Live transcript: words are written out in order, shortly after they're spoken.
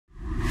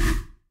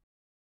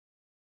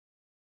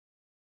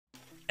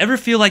Ever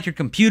feel like your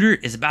computer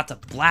is about to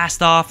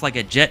blast off like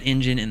a jet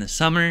engine in the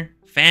summer?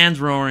 Fans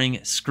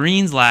roaring,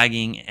 screens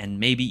lagging, and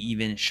maybe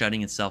even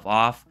shutting itself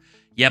off?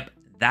 Yep,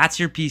 that's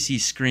your PC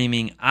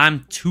screaming,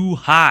 "I'm too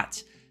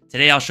hot."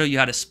 Today I'll show you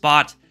how to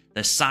spot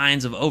the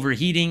signs of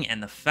overheating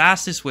and the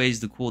fastest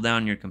ways to cool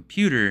down your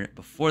computer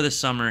before the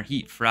summer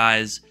heat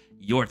fries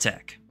your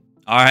tech.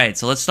 Alright,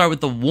 so let's start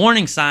with the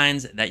warning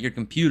signs that your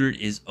computer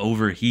is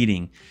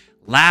overheating.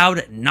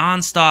 Loud,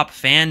 non-stop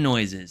fan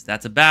noises,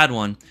 that's a bad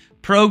one.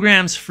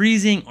 Programs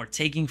freezing or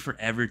taking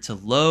forever to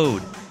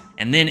load.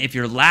 And then if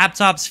your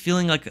laptop's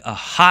feeling like a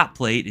hot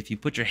plate, if you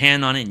put your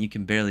hand on it and you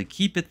can barely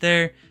keep it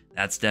there,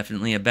 that's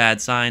definitely a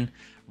bad sign.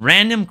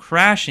 Random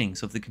crashing,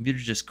 so if the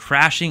computer's just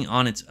crashing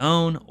on its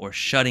own or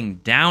shutting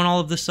down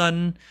all of a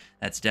sudden,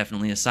 that's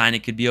definitely a sign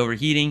it could be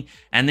overheating.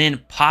 And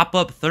then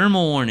pop-up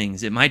thermal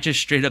warnings. It might just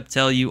straight up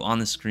tell you on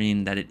the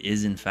screen that it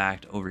is in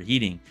fact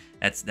overheating.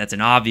 That's an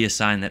obvious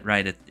sign that,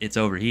 right, it's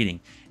overheating.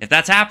 If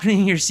that's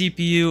happening, your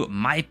CPU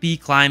might be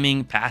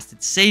climbing past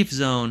its safe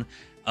zone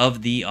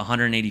of the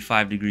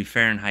 185 degree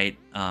Fahrenheit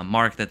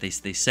mark that they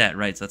set,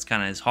 right? So that's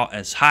kind of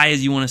as high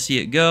as you want to see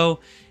it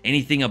go.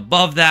 Anything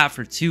above that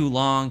for too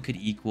long could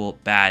equal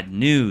bad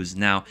news.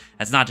 Now,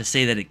 that's not to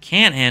say that it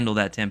can't handle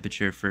that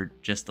temperature for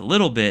just a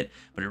little bit,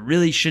 but it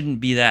really shouldn't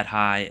be that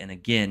high. And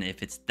again,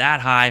 if it's that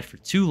high for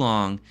too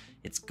long,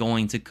 it's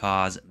going to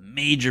cause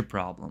major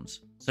problems.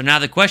 So now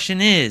the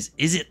question is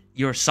it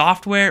your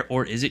software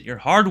or is it your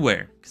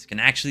hardware? Because it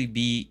can actually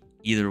be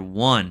either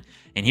one.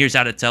 And here's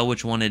how to tell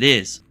which one it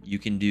is. You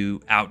can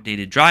do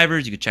outdated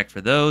drivers. You could check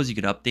for those. You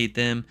could update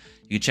them.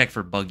 You could check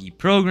for buggy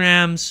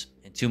programs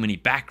and too many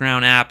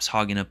background apps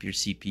hogging up your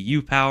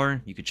CPU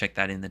power. You could check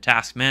that in the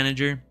task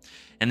manager.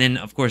 And then,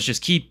 of course,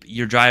 just keep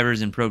your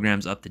drivers and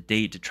programs up to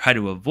date to try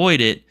to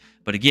avoid it.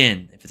 But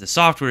again, if it's a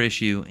software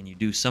issue and you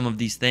do some of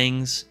these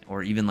things,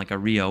 or even like a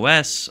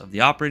re-OS of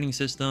the operating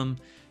system,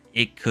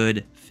 it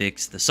could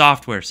fix the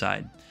software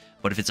side.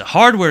 But if it's a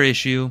hardware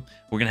issue,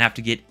 we're going to have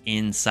to get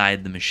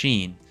inside the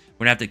machine.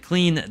 We're going to have to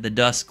clean the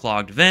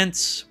dust-clogged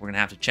vents. We're going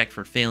to have to check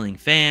for failing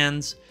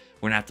fans.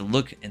 We're going to have to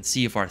look and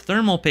see if our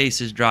thermal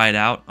paste is dried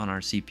out on our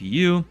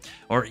CPU,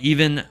 or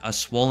even a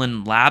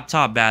swollen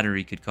laptop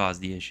battery could cause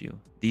the issue.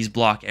 These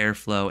block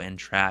airflow and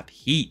trap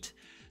heat.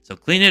 So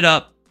clean it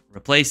up,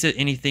 replace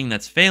anything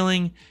that's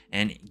failing,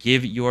 and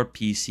give your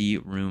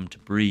PC room to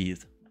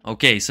breathe.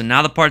 Okay, so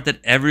now the part that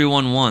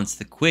everyone wants,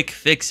 the quick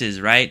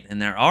fixes, right?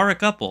 And there are a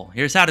couple.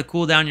 Here's how to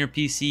cool down your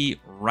PC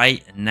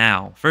right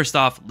now. First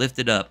off, lift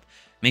it up.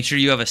 Make sure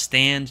you have a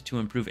stand to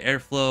improve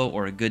airflow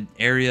or a good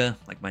area,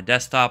 like my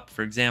desktop,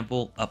 for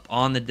example, up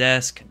on the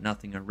desk,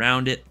 nothing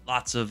around it,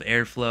 lots of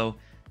airflow.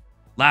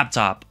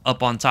 Laptop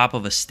up on top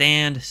of a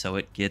stand so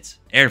it gets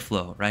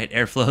airflow, right?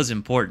 Airflow is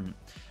important.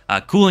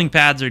 Cooling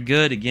pads are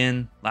good.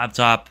 Again,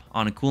 laptop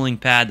on a cooling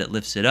pad that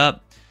lifts it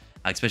up.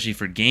 Especially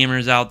for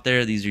gamers out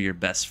there, these are your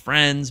best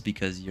friends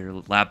because your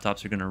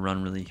laptops are going to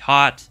run really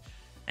hot.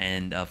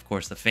 And of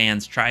course, the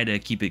fans try to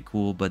keep it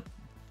cool, but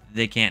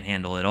they can't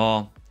handle it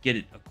all. Get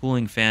a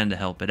cooling fan to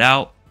help it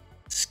out.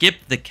 Skip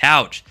the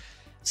couch.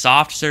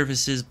 Soft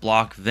surfaces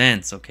block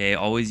vents, okay?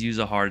 Always use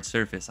a hard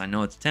surface. I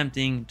know it's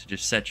tempting to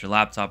just set your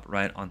laptop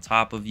right on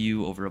top of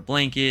you over a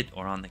blanket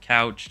or on the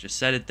couch. Just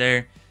set it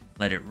there,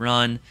 let it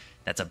run.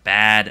 That's a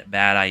bad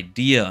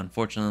idea.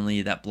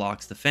 Unfortunately, that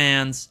blocks the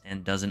fans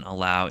and doesn't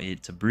allow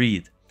it to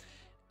breathe.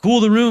 Cool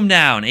the room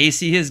down.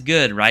 AC is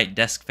good, right?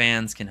 Desk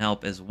fans can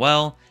help as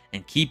well.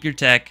 And keep your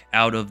tech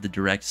out of the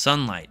direct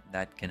sunlight.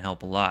 That can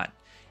help a lot.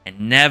 And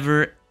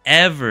never,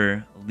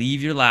 ever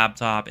leave your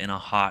laptop in a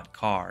hot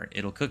car.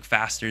 It'll cook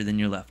faster than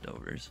your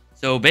leftovers.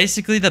 So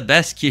basically, the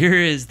best cure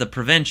is the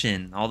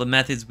prevention. All the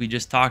methods we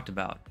just talked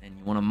about. And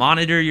you want to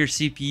monitor your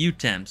CPU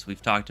temps.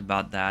 We've talked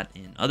about that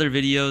in other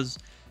videos.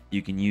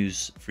 You can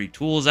use free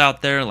tools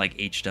out there like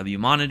HW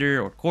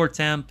Monitor or Core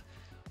Temp,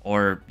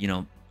 or,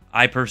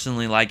 I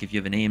personally like, if you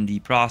have an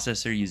AMD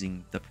processor,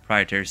 using the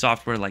proprietary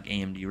software like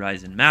AMD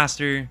Ryzen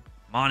Master.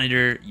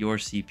 Monitor your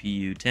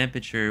CPU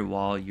temperature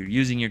while you're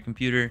using your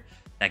computer.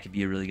 That could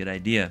be a really good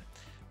idea.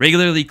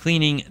 Regularly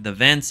cleaning the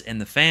vents and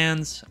the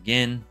fans.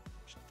 Again,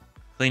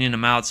 cleaning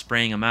them out,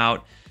 spraying them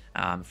out.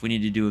 If we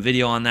need to do a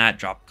video on that,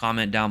 drop a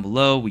comment down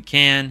below. We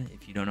can,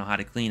 if you don't know how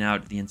to clean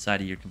out the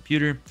inside of your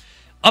computer.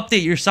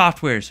 Update your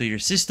software so your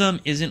system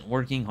isn't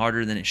working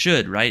harder than it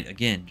should, right?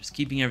 Again, just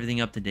keeping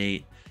everything up to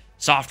date.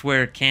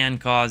 Software can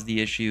cause the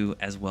issue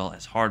as well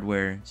as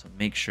hardware, so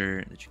make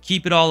sure that you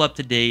keep it all up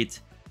to date.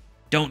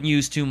 Don't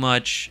use too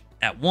much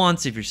at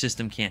once if your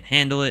system can't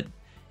handle it,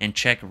 and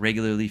check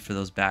regularly for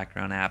those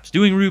background apps.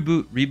 Doing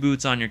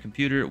reboots on your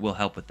computer will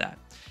help with that.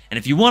 And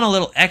if you want a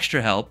little extra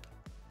help,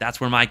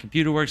 that's where My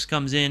Computer Works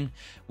comes in.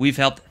 We've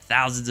helped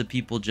thousands of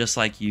people just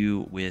like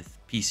you with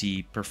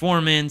PC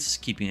performance,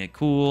 keeping it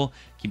cool,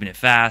 keeping it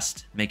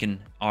fast, making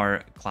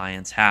our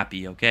clients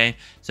happy, okay?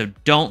 So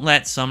don't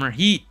let summer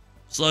heat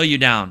slow you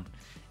down.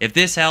 If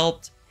this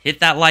helped, hit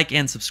that like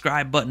and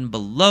subscribe button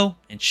below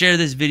and share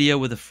this video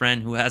with a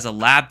friend who has a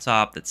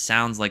laptop that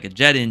sounds like a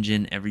jet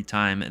engine every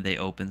time they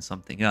open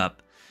something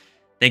up.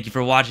 Thank you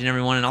for watching,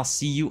 everyone, and I'll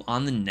see you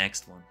on the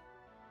next one.